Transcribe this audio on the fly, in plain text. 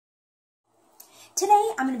Today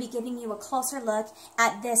I'm going to be giving you a closer look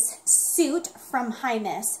at this suit from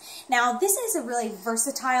HiMiss. Now this is a really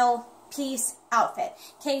versatile piece outfit.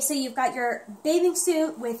 Okay, so you've got your bathing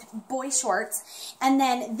suit with boy shorts, and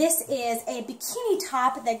then this is a bikini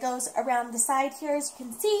top that goes around the side here, as you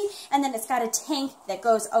can see, and then it's got a tank that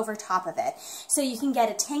goes over top of it. So you can get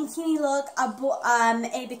a tankini look, a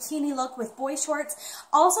bikini look with boy shorts.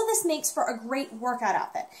 Also, this makes for a great workout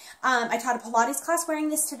outfit. I taught a Pilates class wearing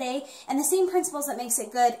this today, and the same principles that makes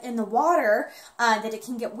it good in the water, that it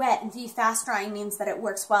can get wet and be fast drying, means that it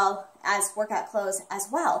works well as workout clothes as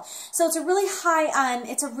well. So it's a really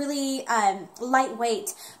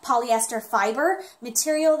lightweight polyester fiber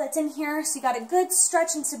material that's in here. So you got a good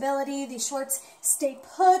stretch and stability. These shorts stay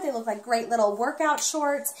put. They look like great little workout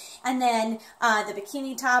shorts. And then the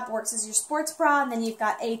bikini top works as your sports bra. And then you've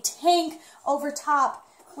got a tank over top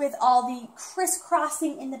with all the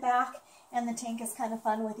crisscrossing in the back. And the tank is kind of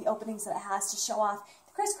fun with the openings that it has to show off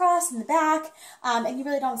crisscross in the back, and you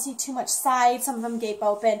really don't see too much side. Some of them gape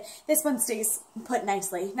open. This one stays put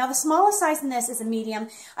nicely. Now the smallest size in this is a medium.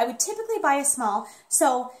 I would typically buy a small,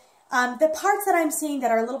 so the parts that I'm seeing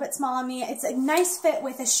that are a little bit small on me, it's a nice fit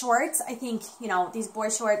with the shorts. I think, you know, these boy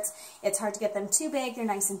shorts, it's hard to get them too big. They're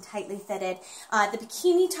nice and tightly fitted. The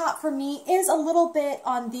bikini top for me is a little bit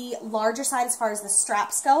on the larger side as far as the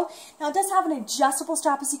straps go. Now it does have an adjustable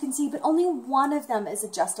strap, as you can see, but only one of them is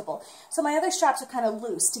adjustable. So my other straps are kind of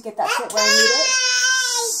loose to get that fit where I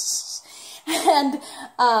need it.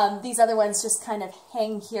 And these other ones just kind of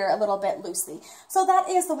hang here a little bit loosely. So that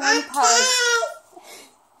is the one part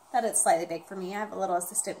that it's slightly big for me. I have a little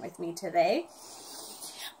assistant with me today.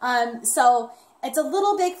 So it's a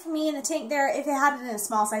little big for me in the tank there. If it had it in a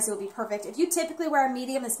small size, it would be perfect. If you typically wear a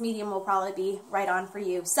medium, this medium will probably be right on for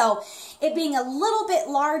you. So it being a little bit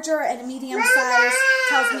larger and a medium size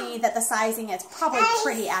tells me that the sizing is probably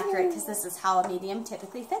pretty accurate, because this is how a medium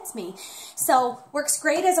typically fits me. So works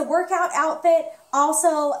great as a workout outfit.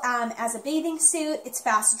 Also, as a bathing suit. It's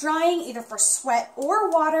fast drying, either for sweat or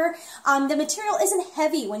water. The material isn't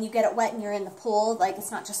heavy when you get it wet and you're in the pool. Like, it's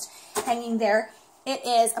not just hanging there. It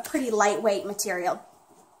is a pretty lightweight material.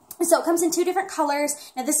 So it comes in two different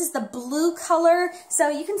colors. Now this is the blue color, so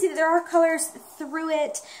you can see that there are colors through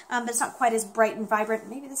it, but it's not quite as bright and vibrant.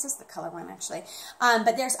 Maybe this is the color one, actually.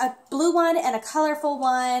 But there's a blue one and a colorful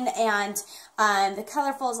one, and the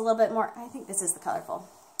colorful is a little bit more, I think this is the colorful.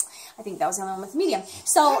 I think that was the only one with medium.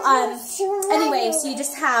 So anyway, so you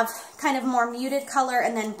just have kind of more muted color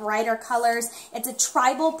and then brighter colors. It's a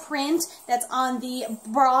tribal print that's on the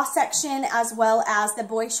bra section as well as the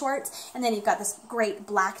boy shorts. And then you've got this great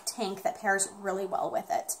black tank that pairs really well with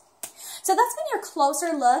it. So that's been your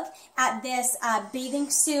closer look at this bathing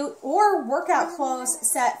suit or workout clothes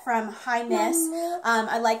set from HiMiss.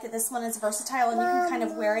 I like that this one is versatile and you can kind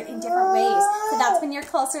of wear it in different ways. So that's been your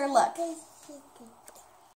closer look.